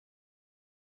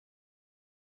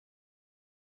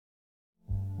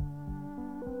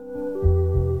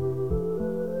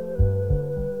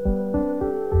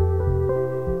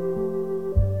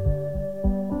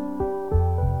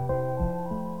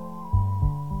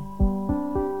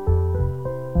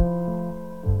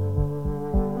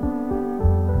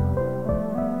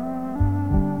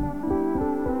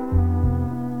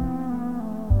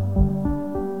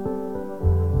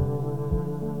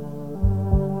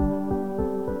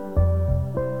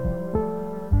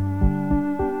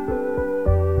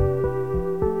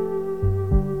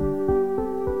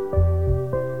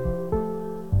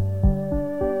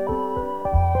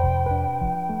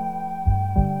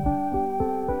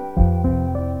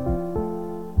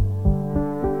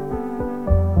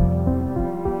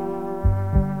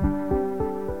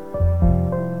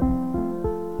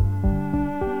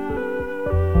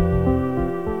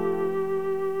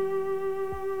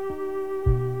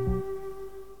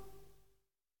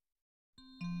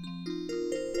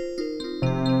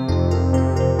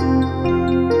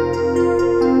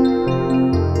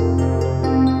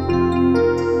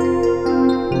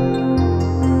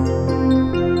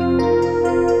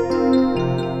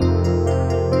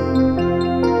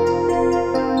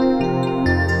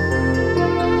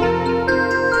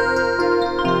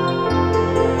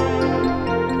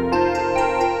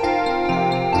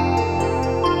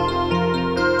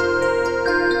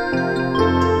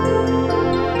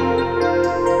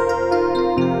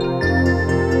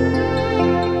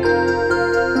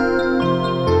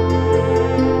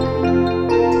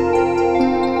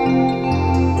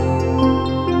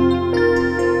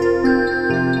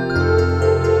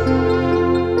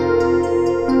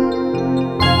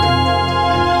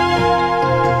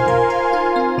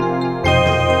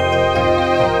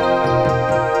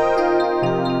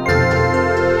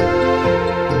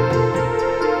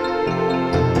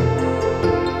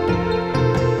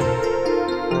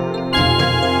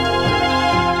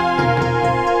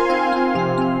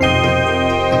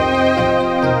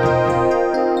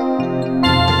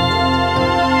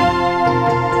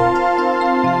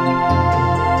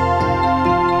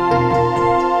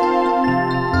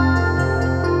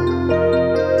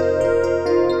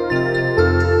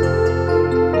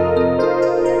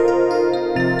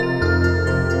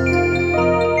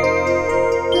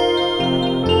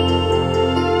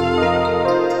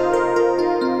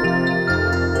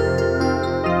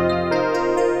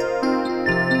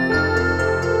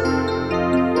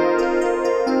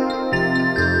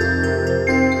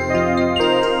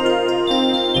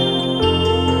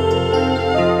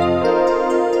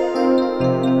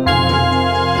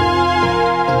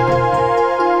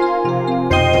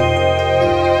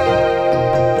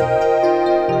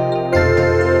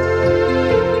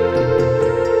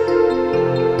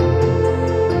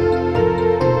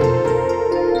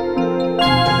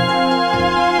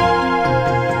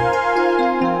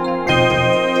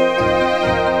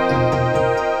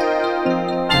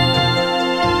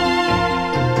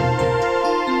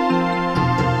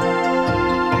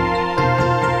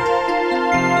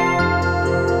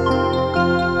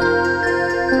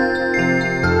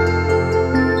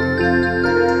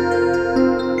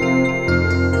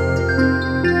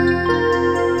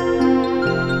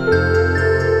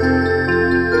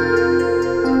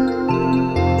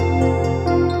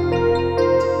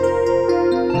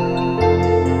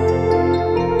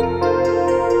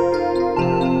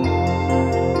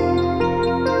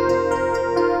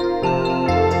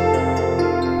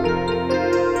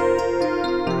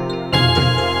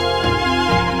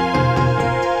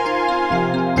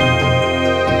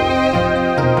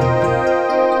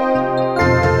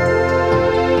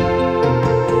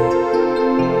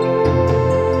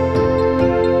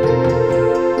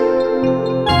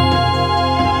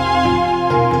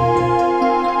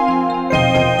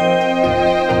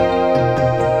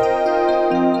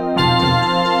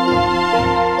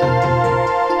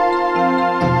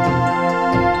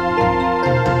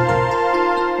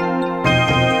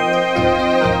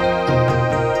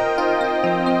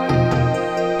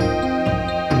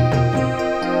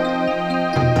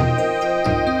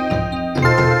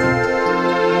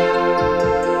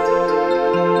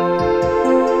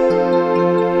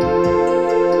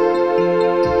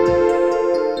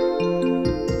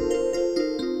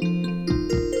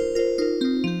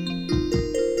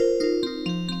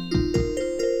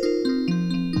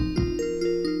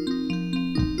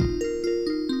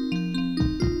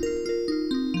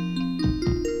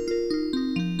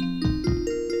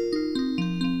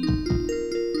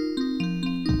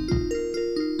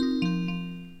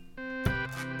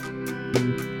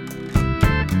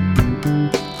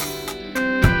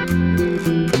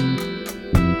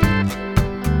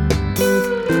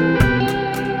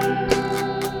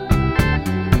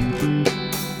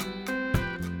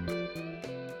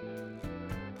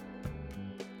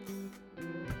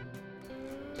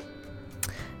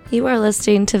You are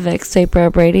listening to Vic's Vapor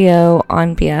Radio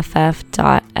on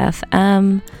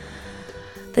BFF.FM.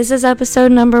 This is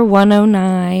episode number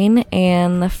 109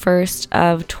 and the first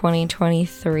of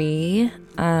 2023.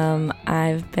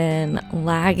 I've been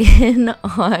lagging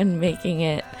on making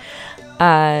it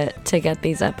to get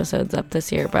these episodes up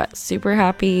this year, but super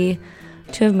happy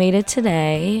to have made it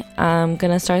today. I'm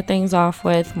going to start things off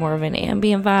with more of an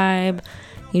ambient vibe.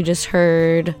 You just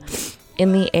heard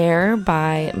In the Air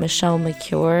by Michelle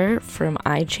McCure from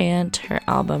I Chant, her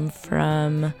album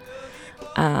from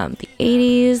the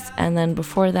 80s. And then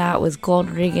before that was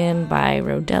Goldregen by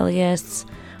Rodelius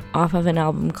off of an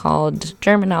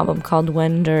German album called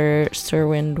When der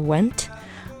Surwind Went.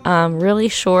 Really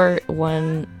short,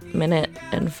 1 minute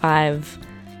and 5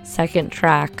 second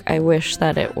track. I wish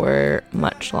that it were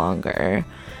much longer.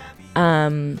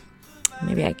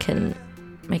 Maybe I can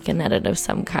make an edit of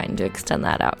some kind to extend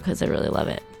that out because I really love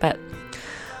it. But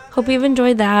hope you've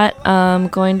enjoyed that. I'm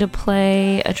going to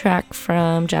play a track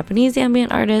from Japanese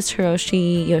ambient artist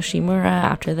Hiroshi Yoshimura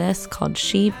after this called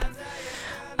Sheep.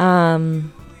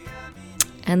 And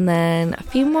then a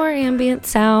few more ambient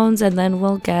sounds, and then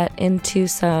we'll get into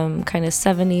some kind of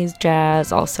 70s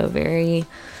jazz, also very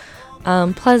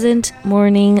pleasant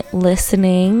morning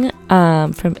listening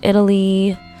from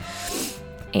Italy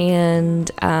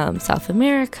and South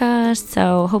America.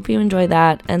 So hope you enjoy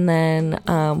that, and then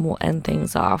we'll end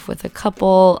things off with a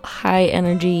couple high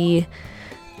energy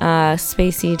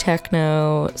spacey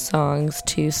techno songs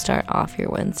to start off your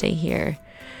Wednesday here.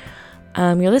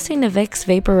 You're listening to Vic's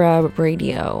Vapor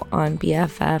Radio on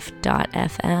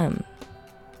BFF.FM,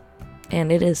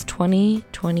 and it is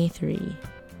 2023.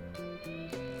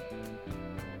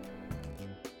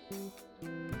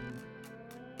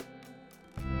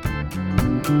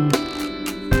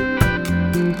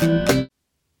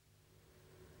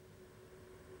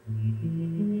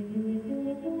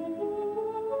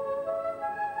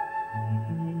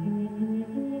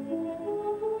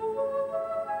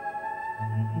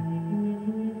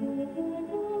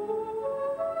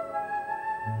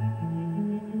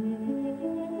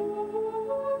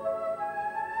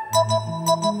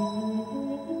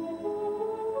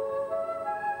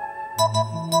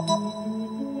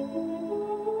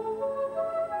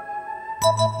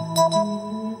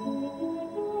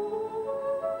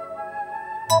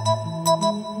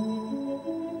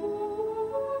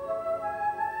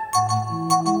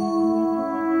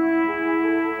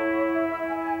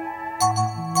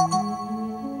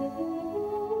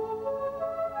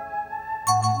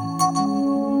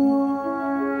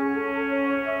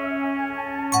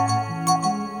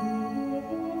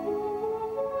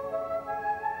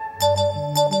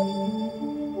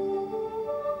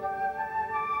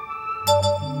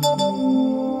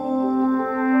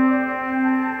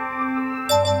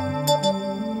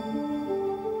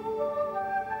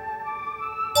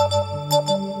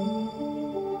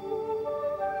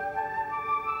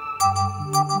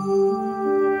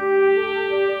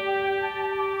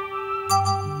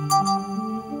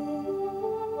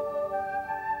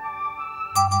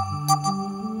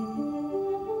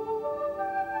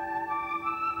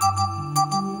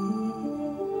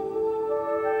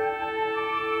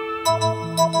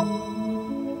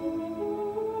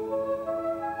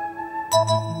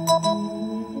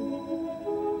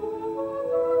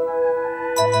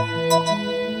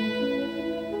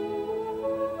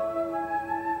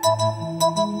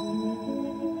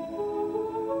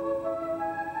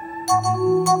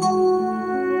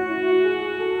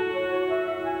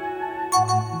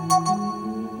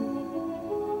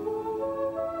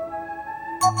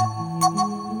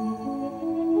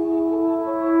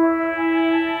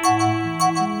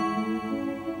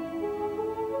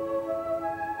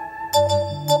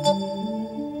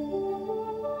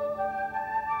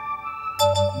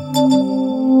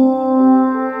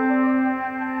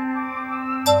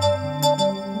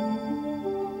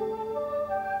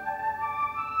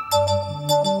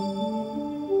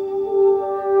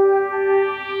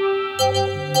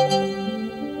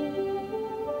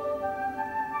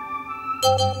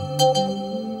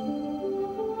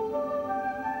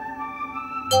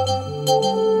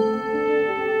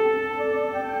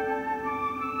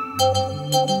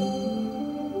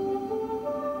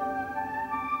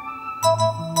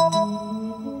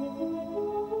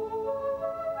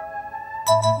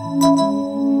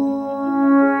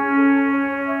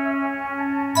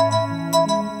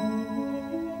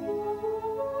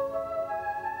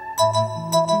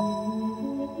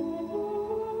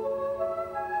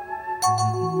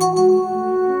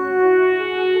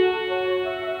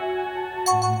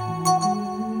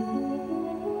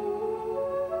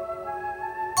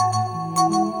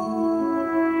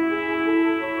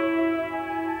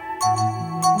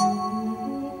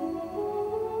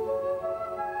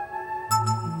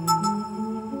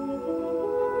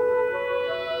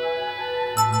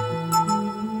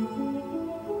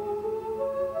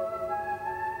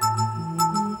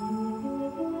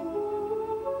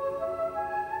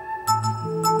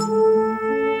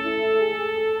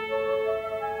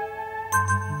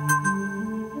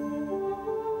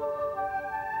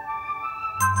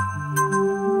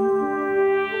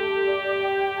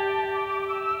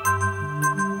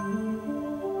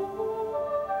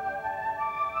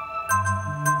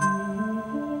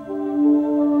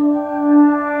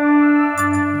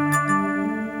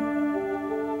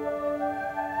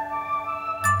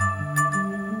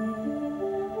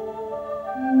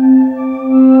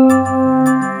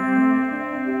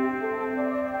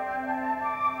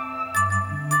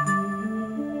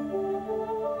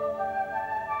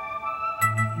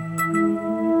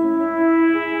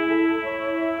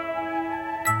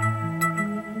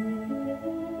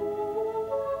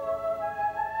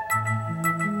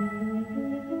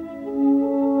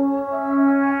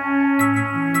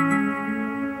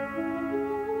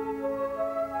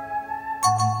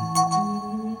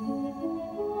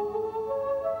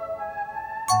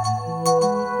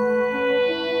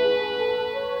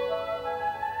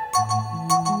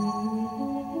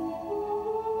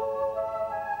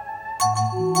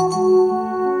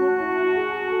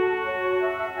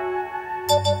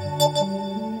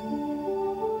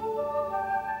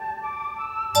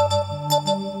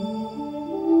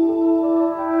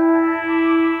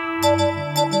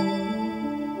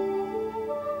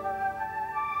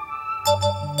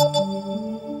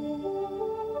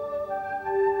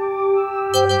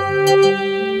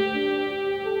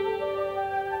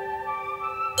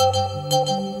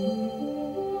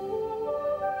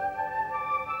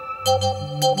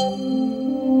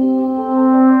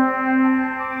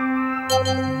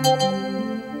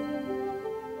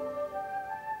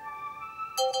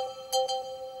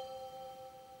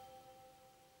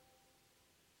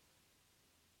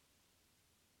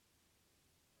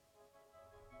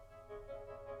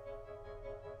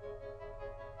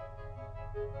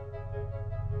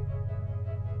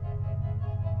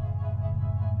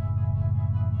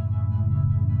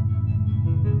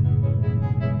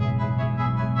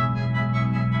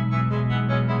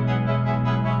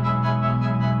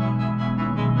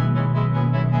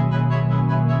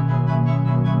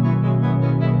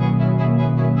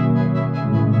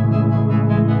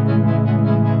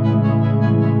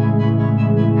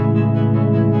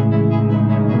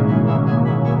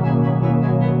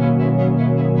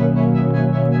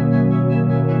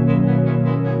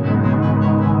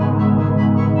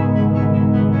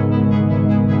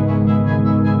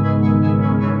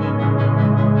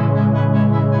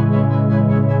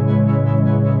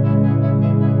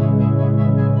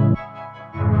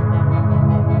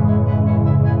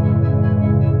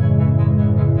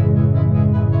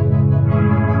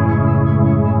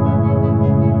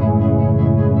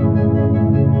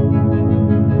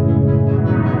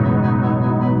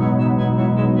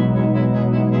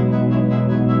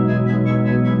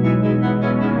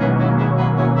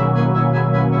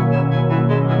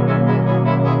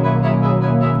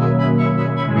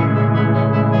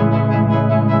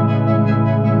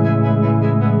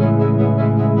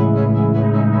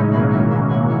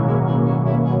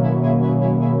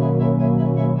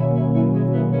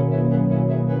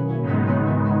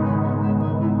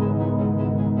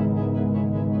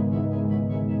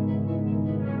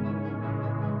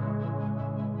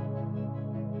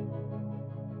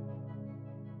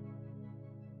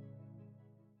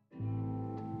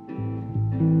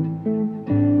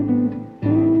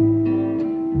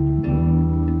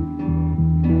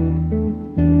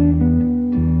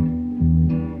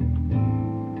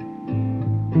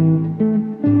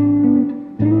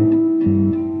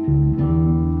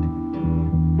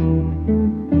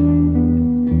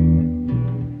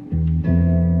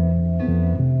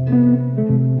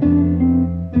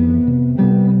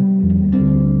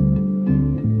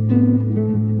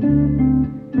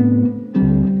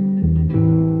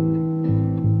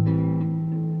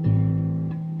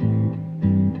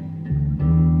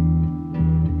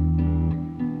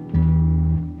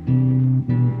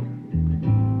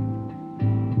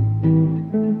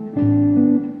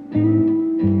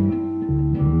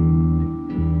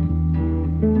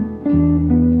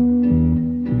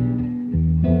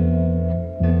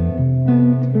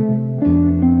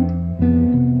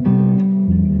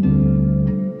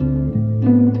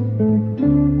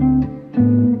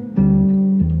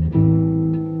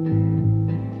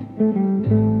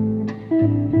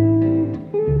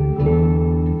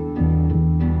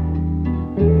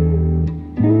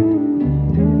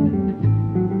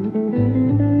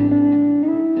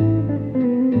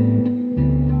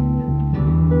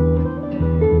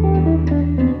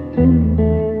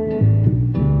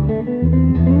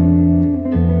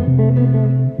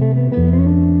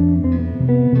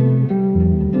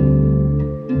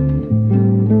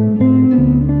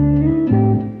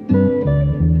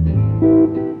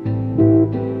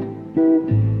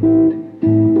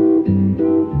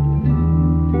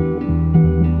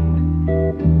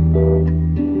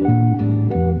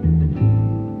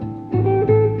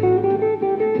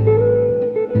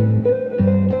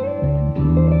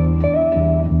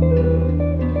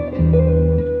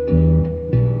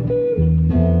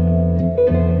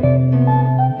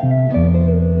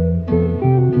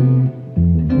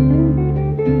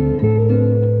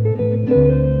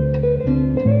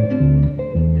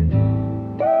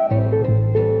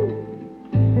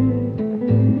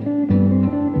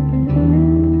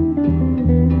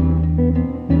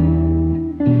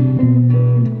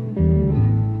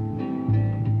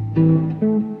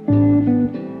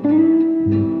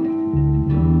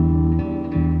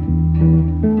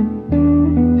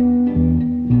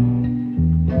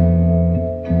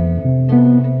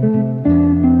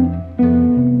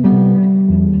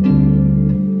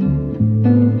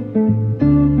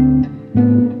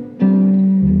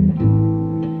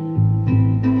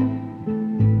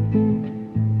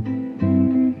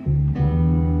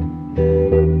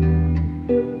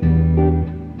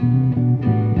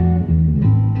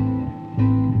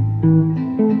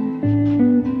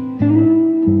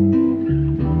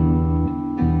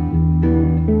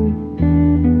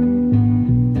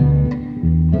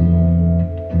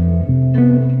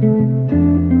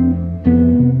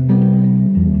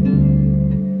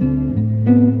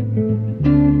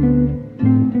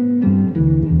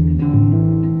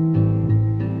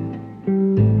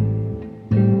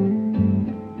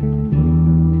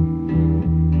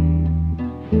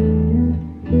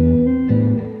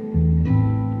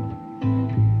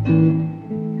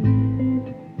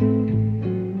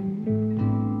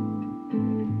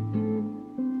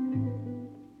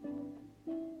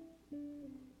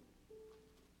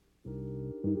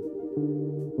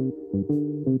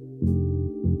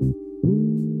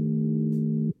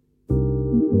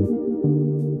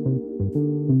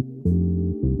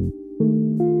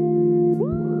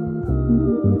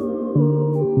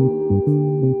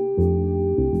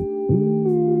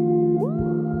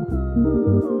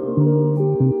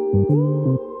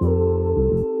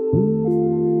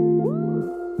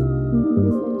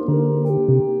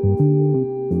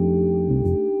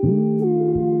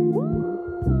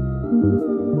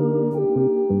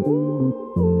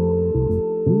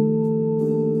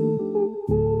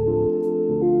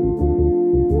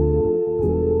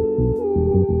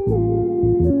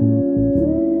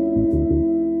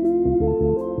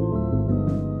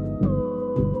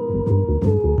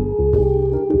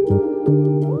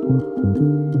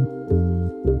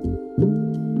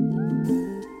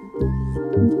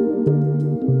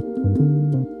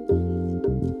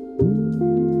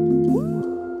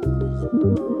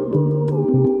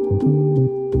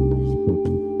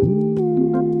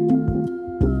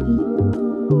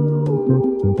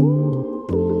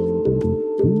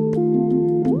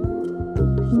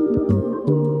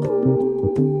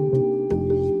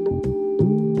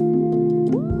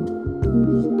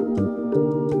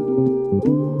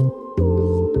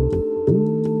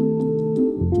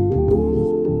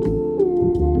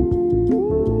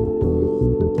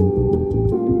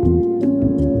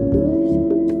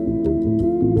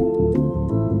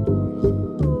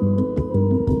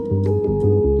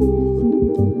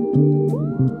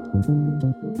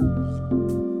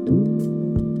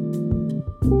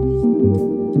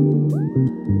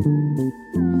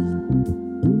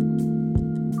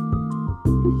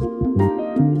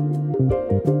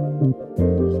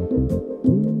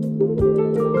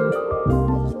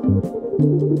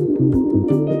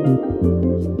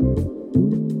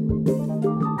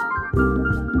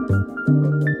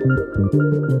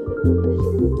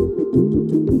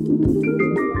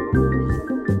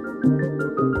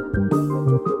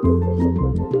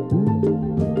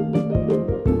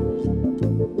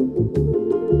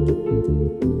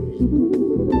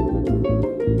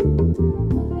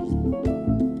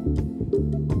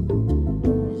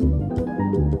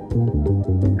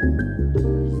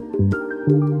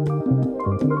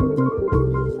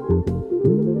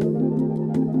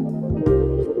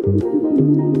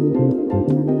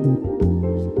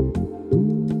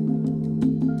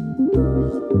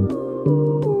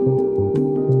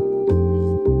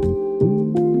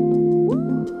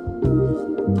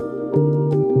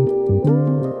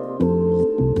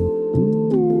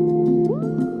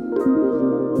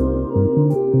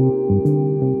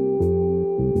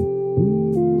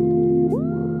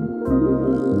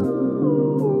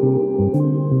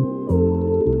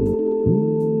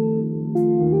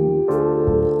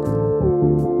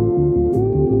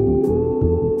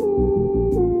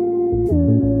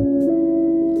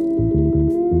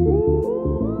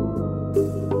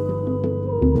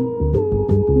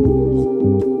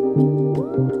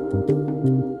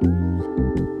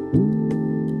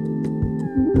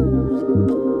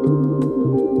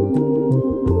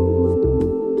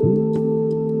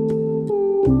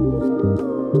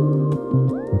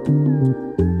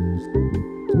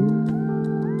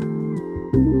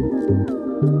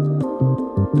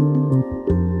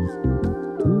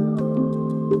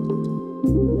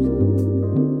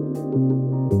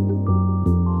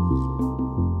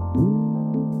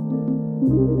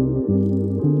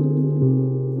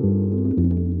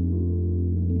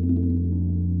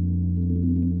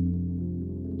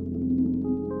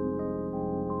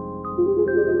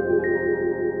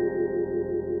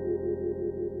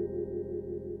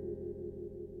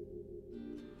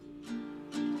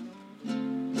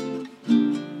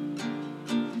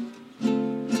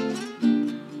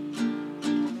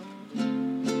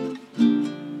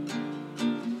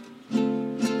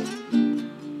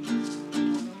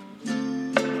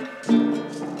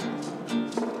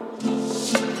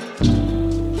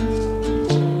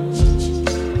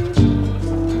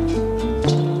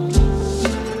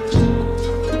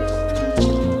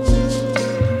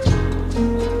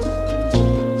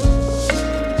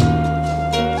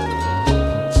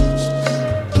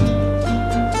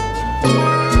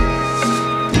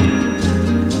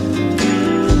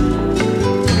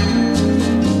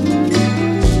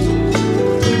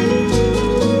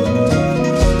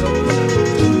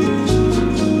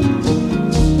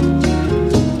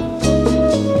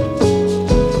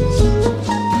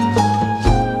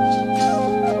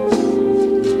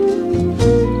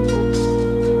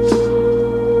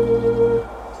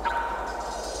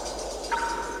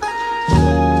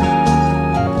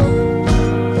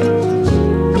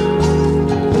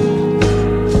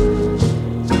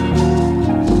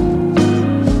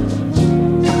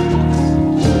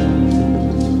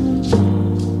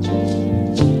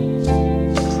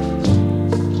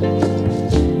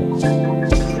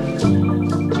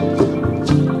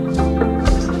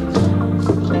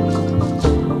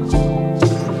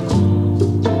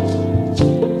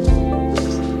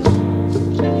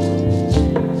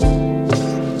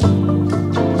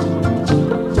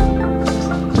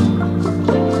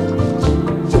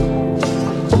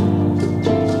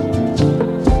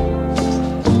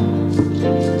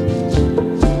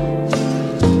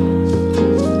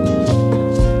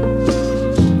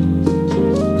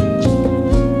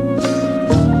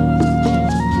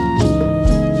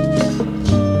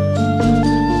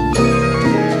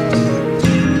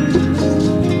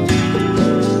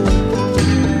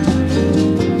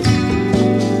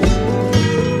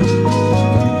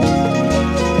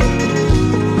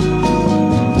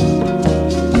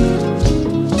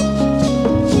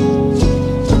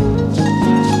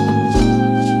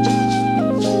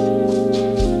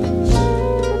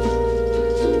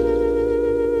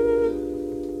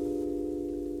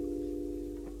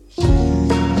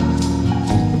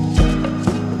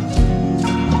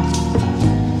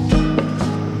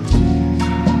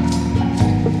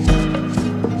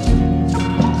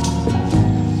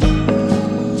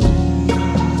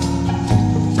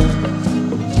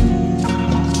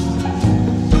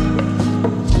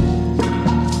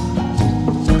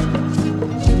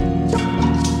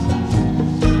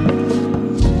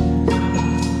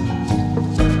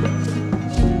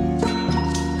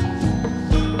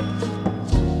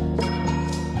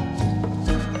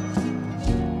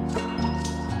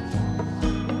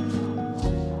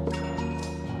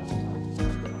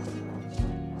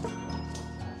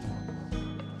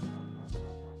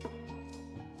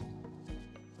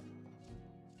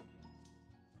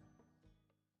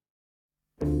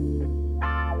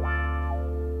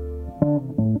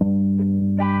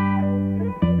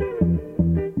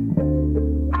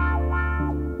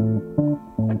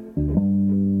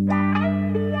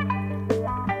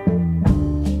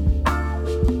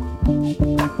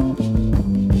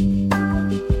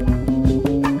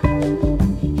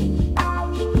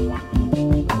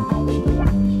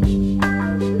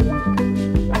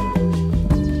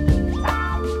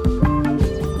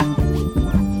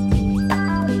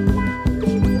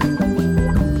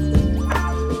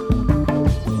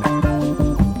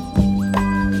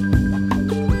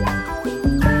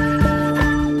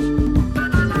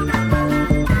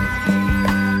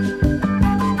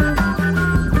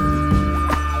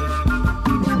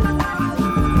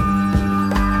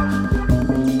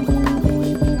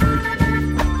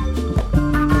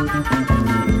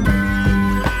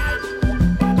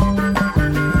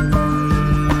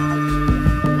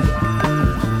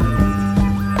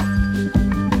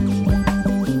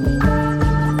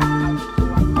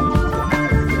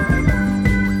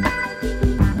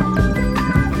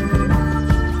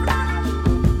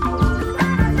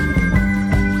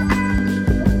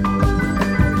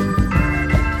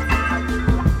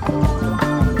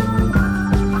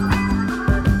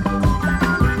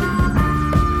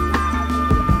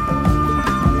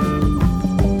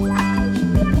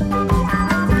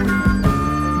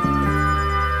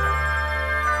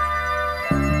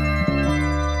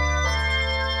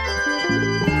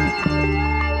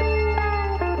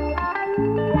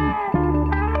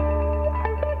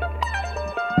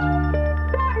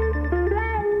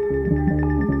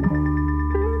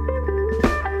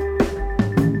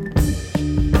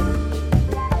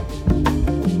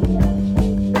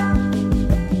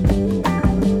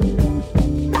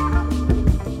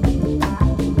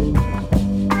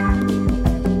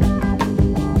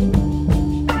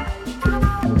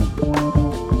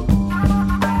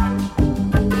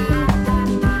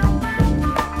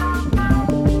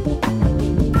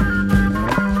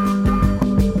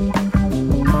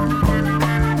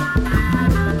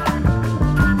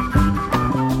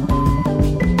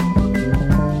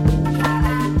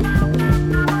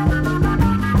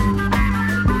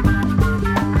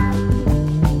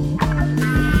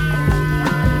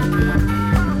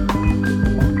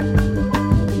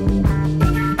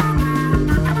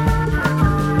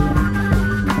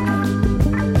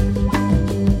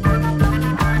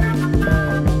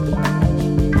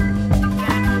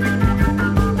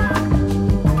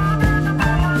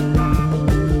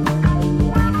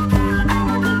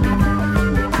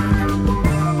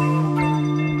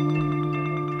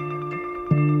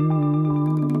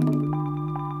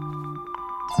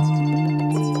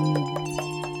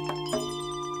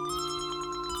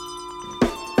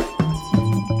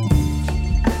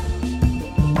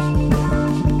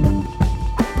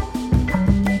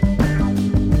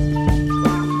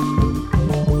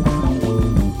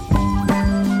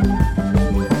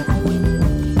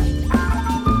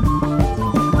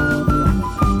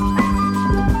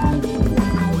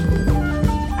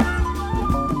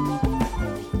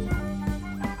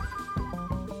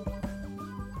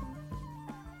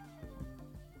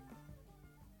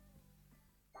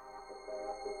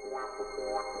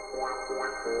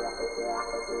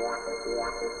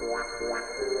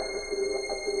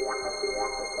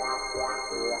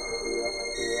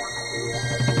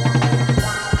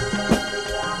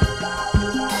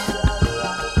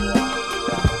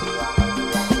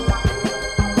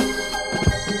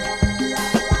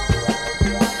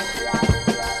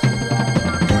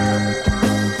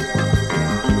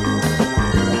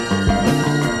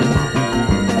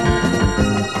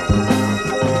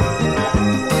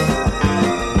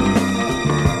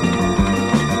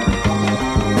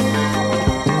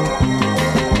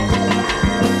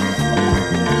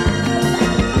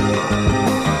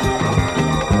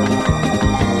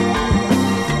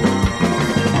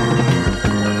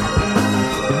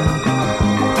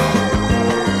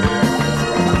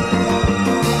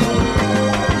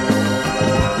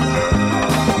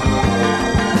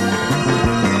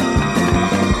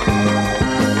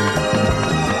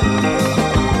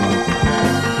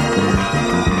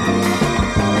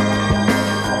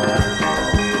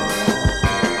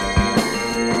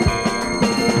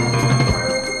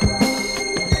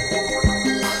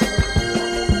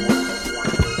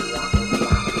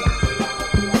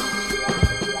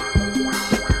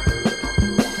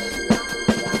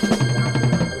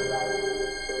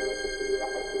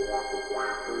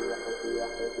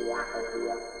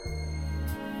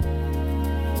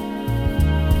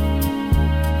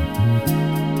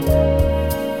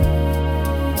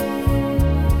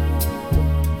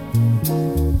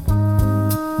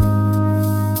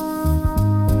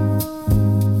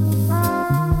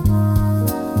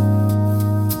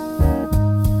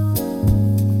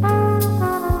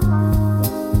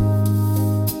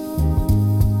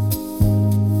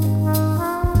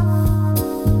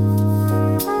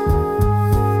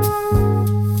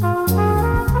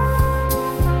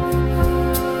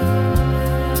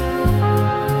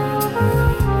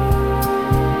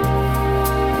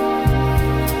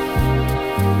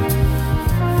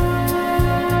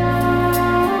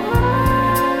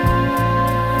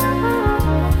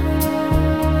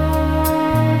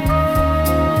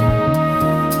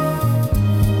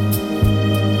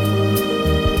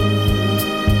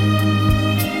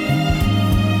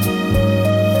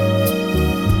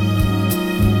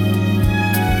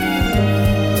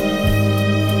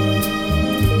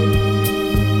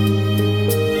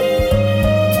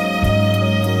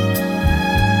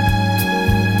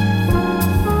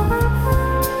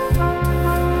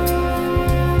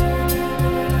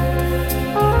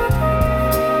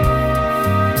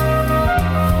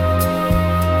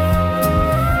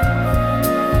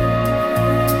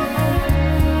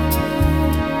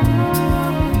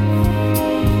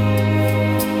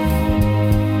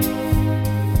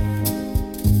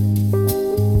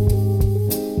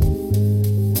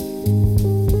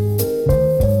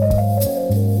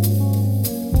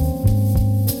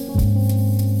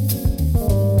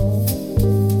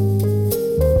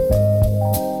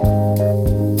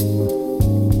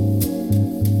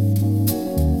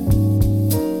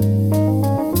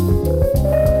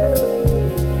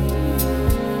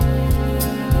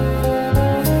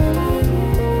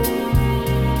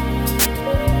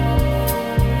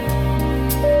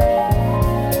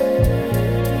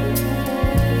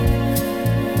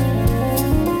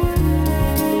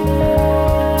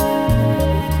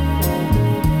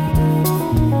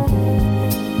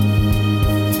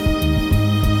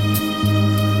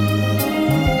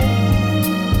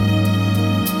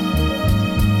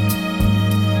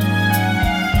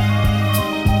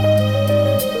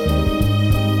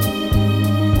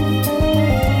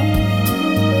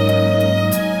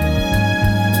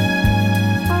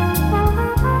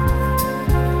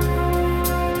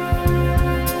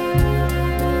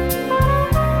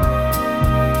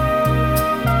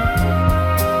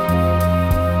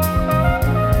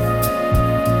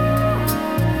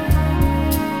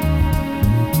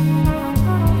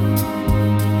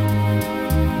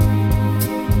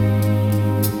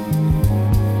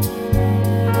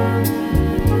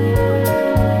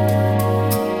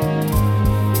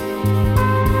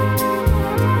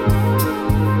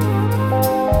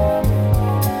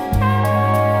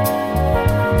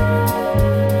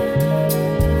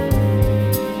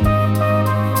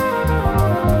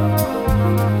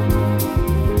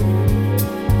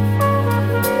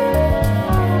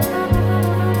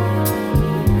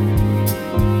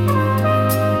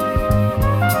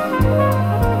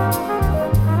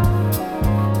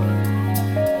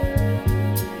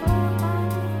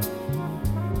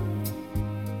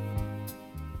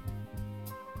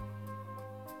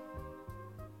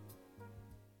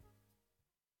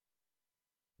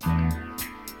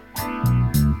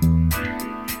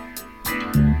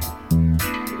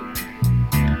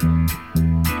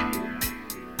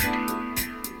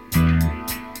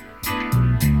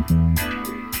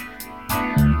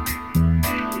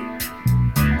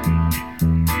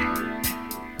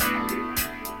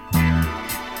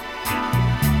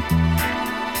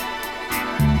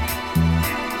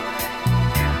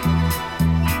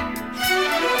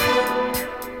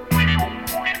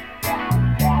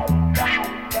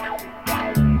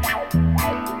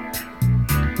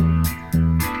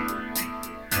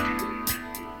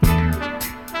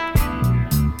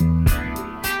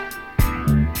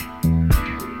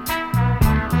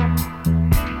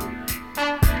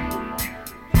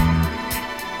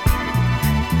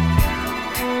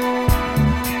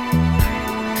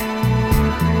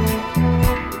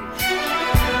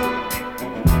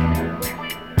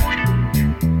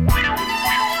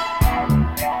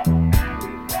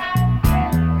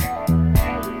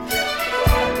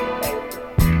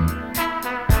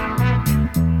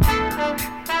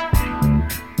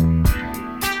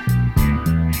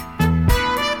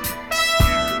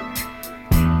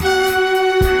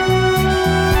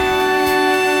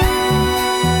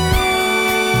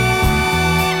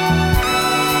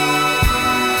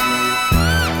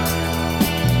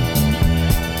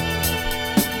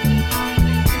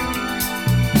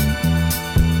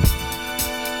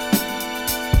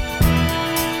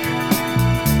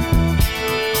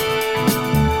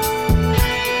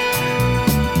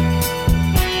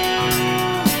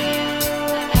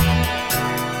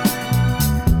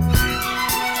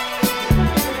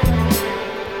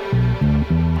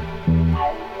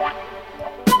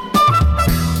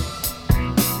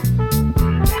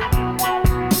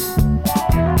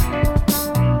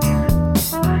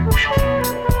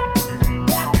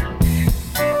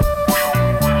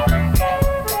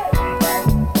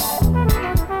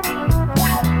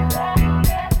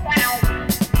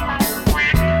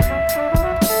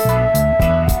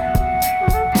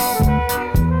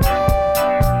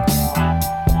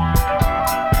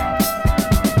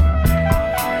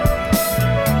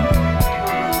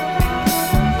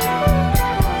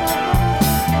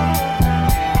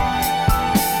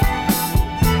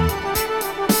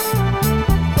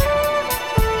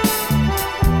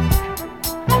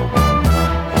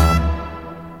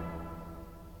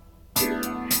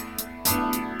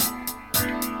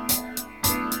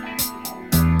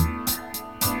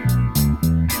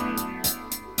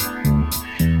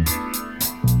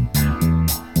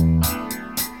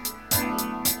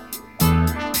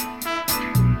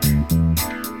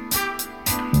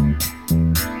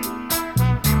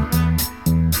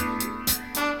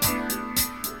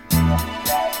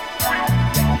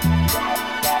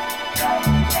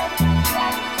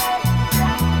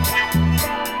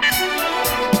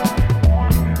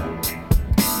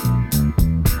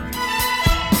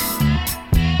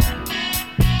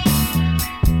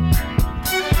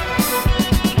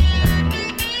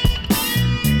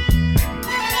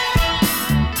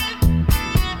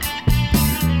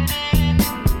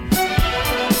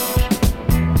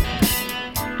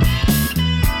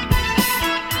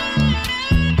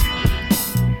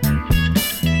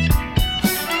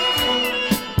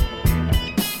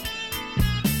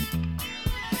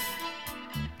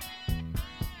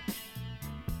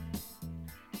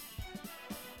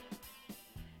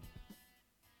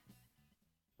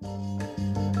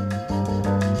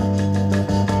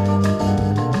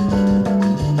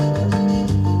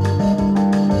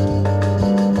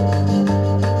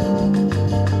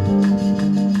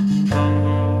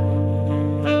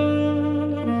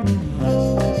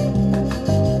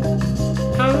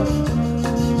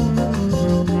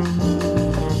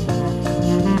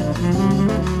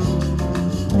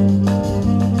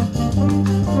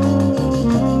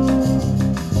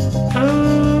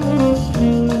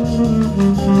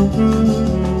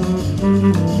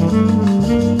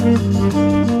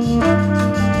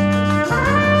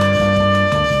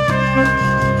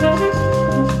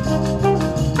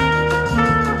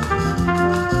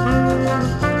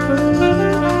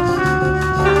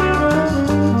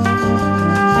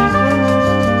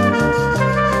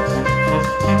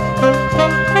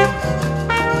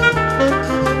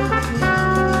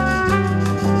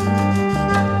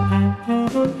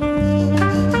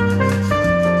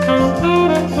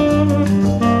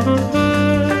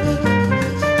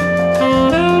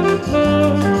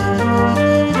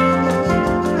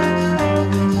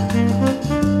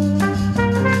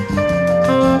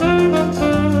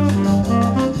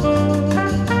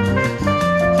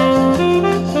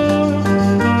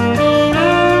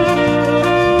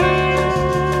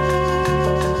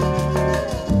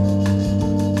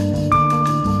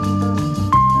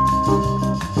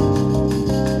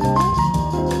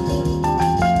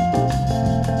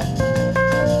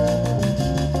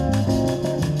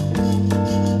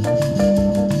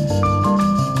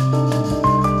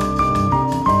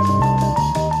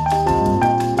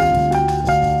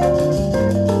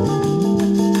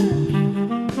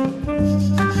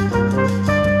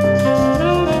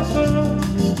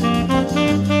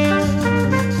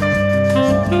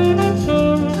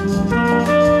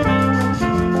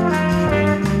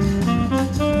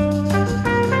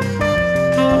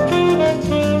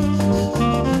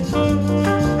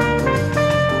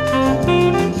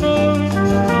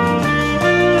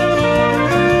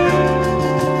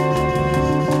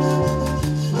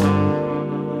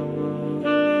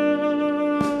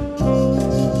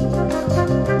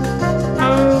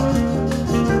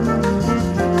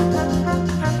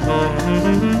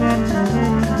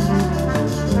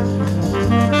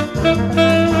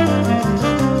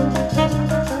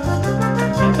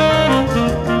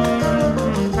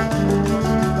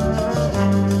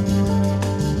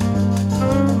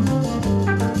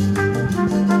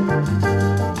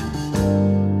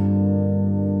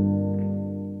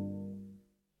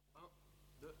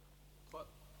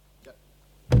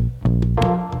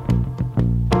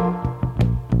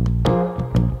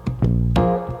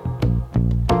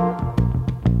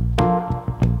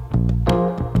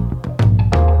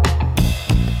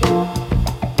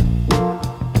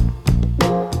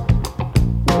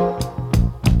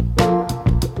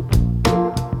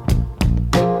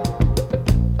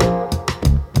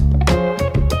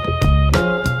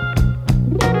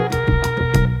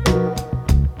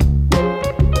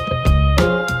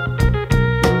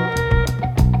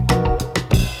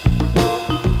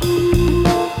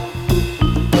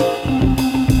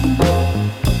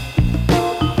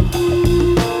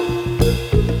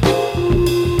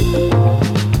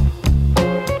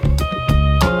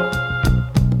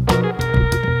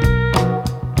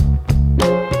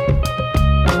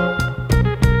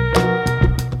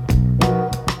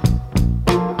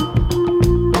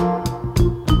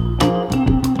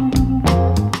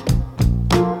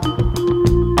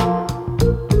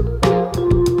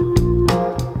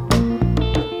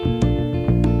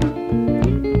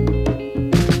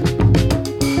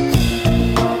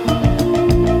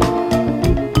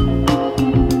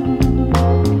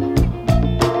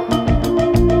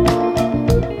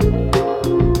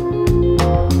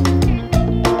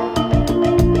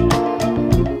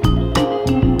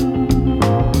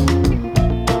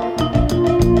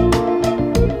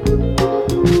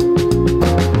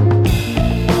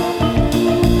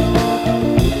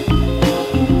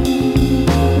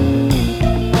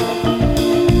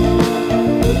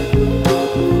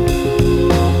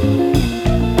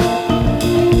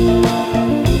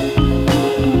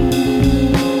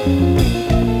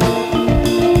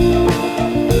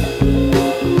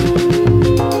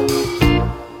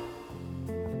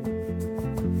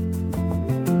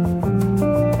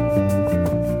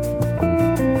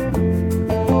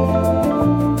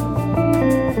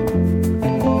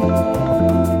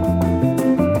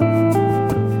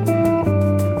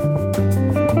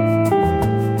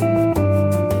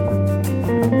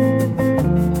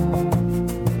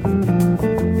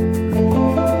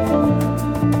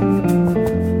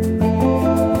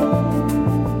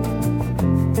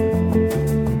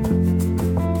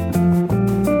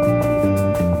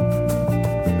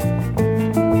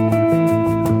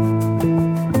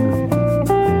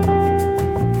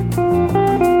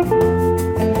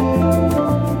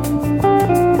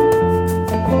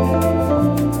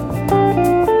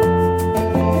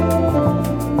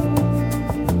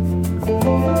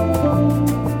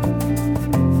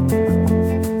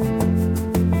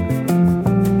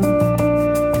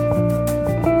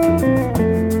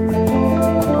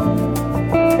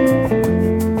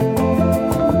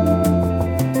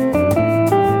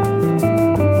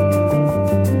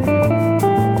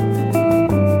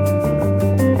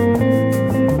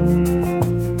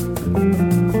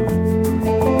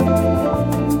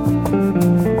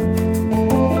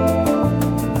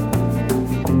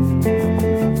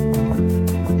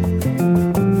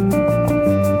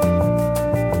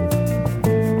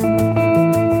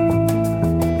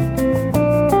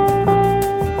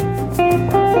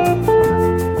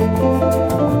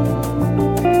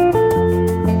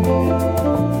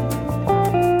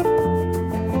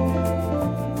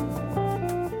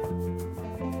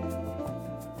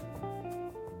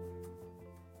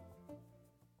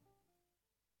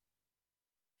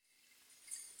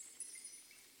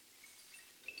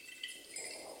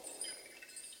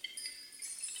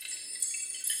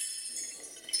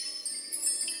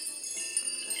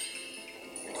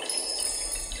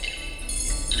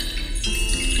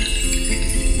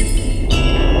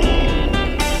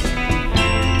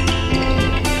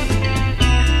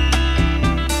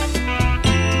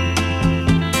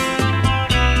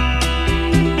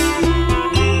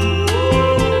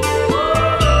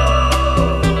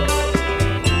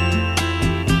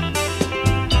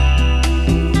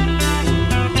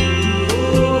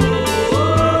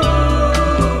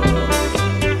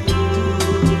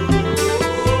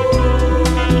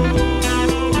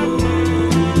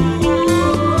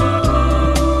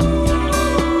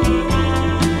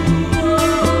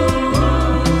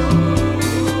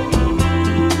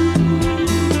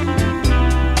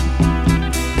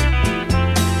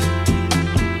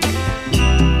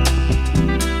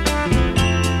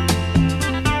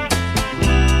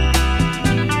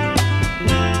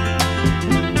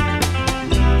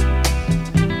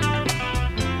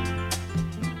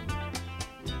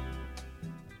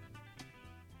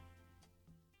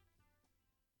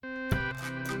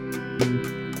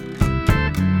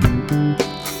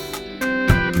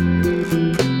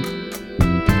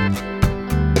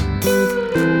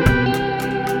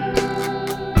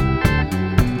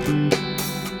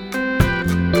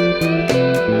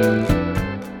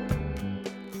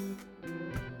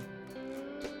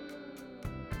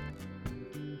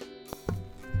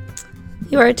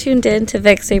 are tuned in to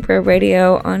Vic Saper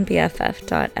Radio on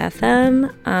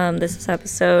BFF.fm. This is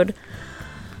episode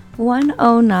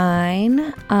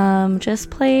 109. Just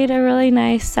played a really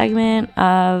nice segment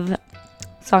of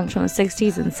songs from the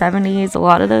 60s and 70s. A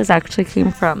lot of those actually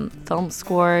came from film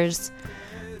scores.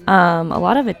 A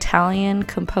lot of Italian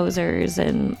composers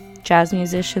and jazz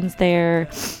musicians there.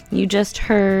 You just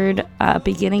heard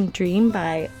Beginning Dream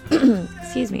by,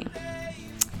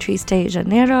 Triste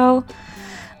Janeiro.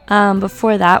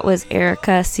 Before that was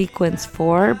Erica Sequence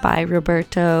 4 by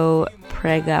Roberto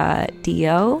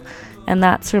Pregadio, and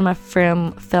that's from a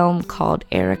film called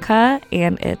Erica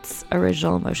and its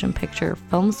original motion picture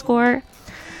film score.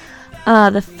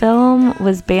 The film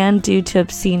was banned due to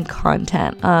obscene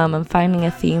content. I'm finding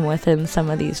a theme within some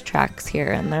of these tracks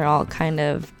here, and they're all kind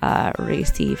of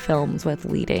racy films with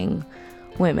leading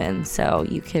women, so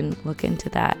you can look into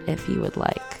that if you would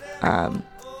like. I'm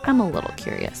a little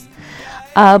curious.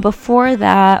 Before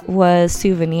that was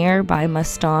Souvenir by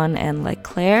Maston and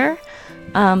Leclerc.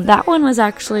 That one was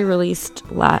actually released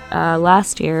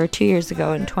last year, 2 years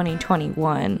ago in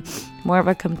 2021. More of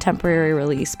a contemporary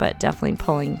release, but definitely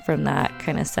pulling from that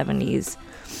kind of 70s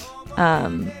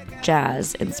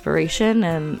jazz inspiration.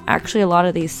 And actually a lot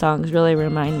of these songs really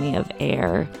remind me of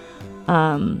Air,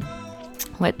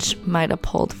 which might have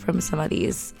pulled from some of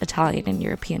these Italian and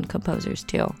European composers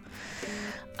too.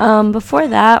 Before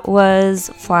that was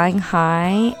Flying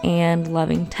High and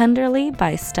Loving Tenderly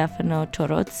by Stefano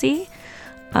Torozzi,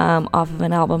 off of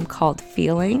an album called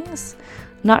Feelings.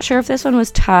 Not sure if this one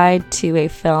was tied to a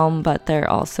film, but there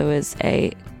also is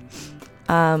a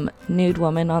nude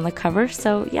woman on the cover,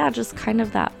 so yeah, just kind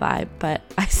of that vibe, but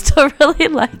I still really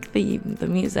like the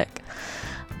music.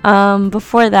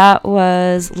 Before that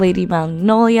was Lady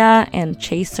Magnolia and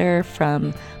Chaser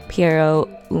from Piero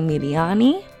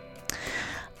Umiliani.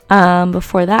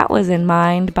 Before that was In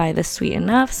Mind by The Sweet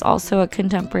Enoughs, also a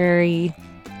contemporary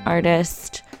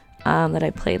artist that I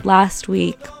played last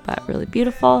week, but really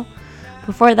beautiful.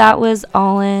 Before that was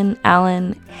Alan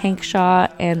Hankshaw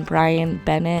and Brian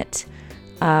Bennett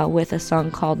with a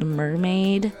song called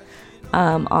Mermaid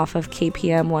off of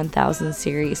KPM 1000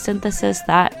 series Synthesis.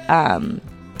 That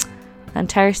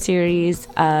entire series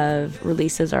of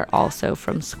releases are also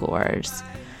from scores.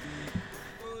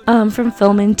 From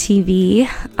film and TV.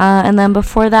 And then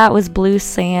before that was Blue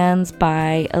Sands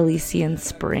by Elysian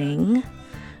Spring.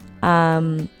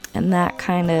 And that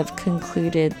kind of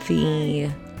concluded the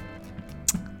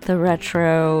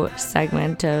retro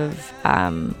segment of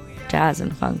jazz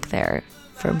and funk there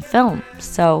from film.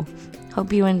 So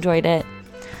hope you enjoyed it.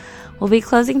 We'll be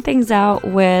closing things out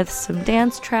with some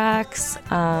dance tracks.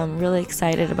 Really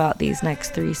excited about these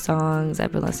next 3 songs.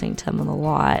 I've been listening to them a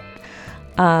lot.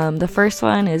 The first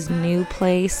one is New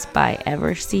Place by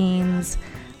Everscenes.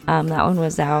 That one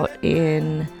was out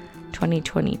in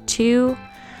 2022.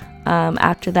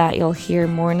 After that, you'll hear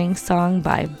Morning Song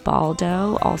by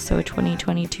Baldo, also a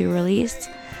 2022 release.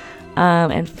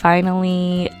 And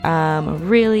finally, a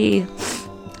really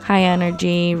high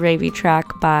energy, ravey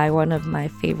track by one of my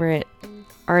favorite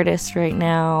artists right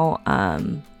now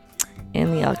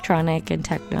in the electronic and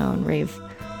techno and rave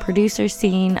producer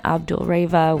scene, Abdul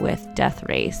Reva with Death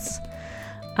Race.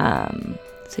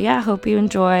 So yeah, hope you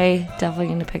enjoy. Definitely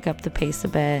going to pick up the pace a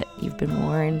bit. You've been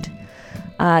warned.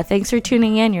 Thanks for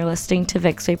tuning in. You're listening to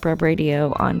Vic Saper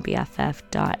Radio on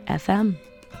BFF.fm.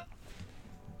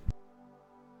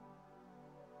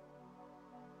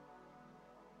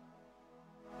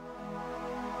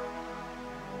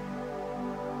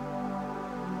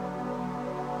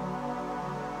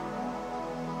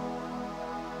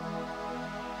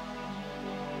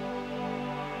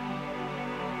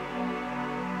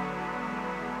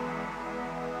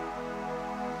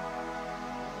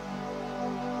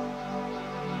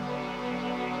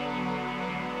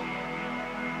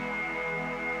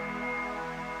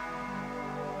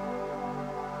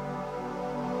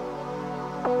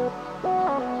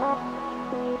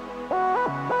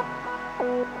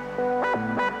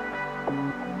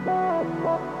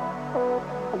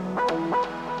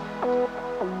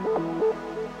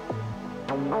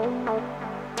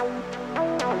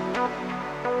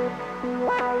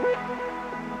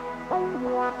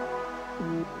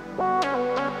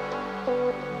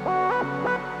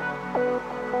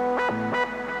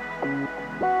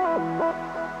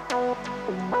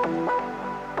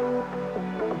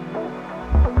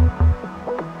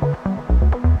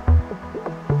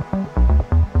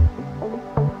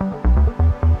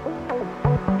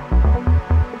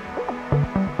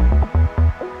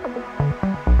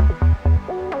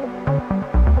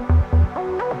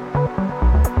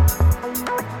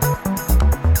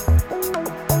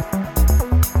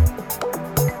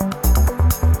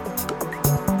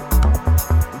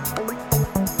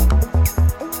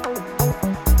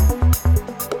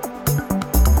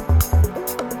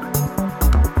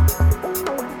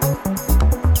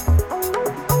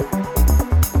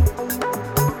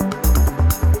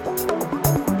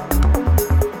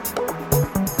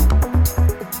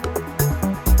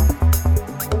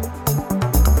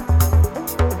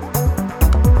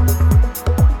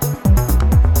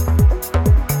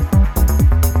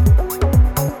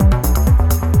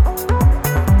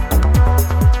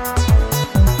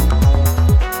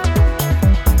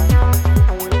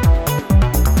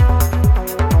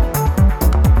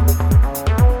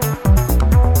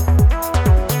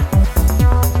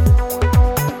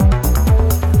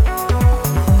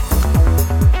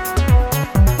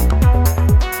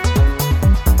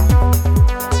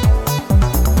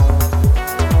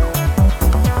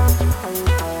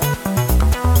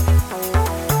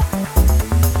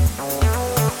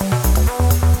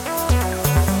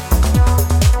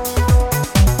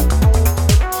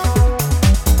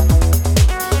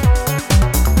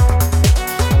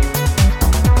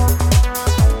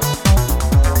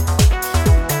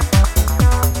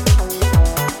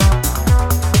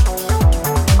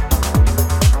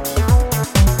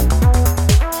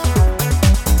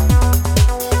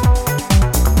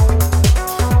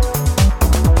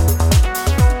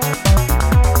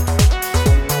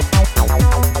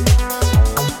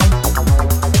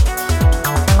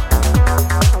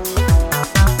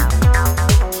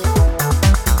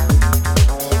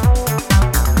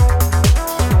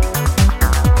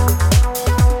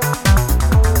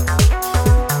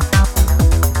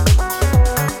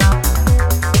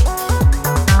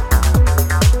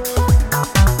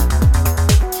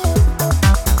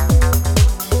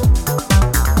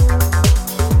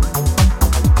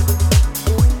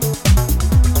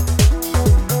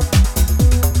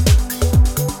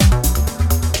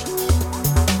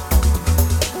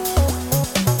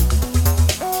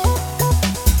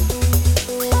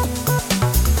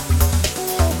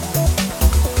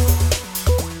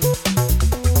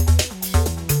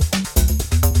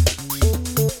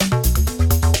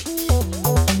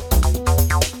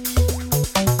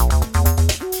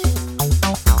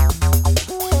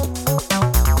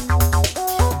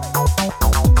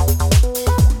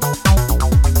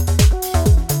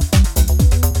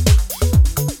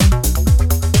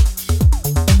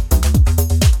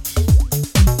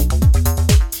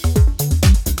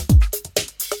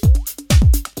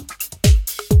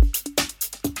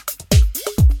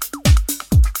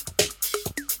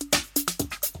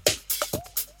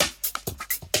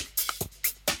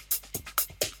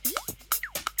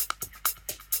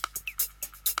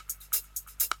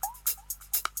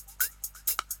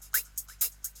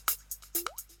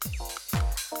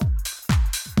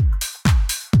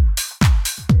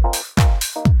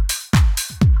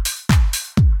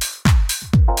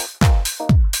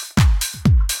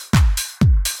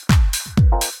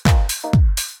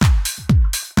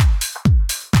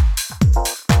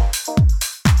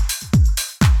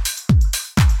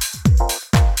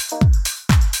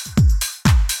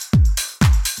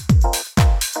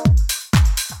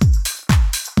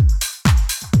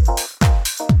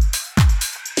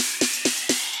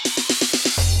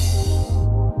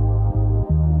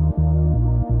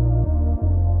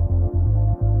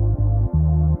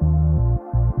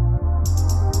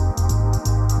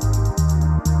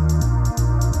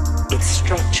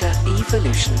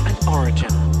 evolution and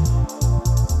origin.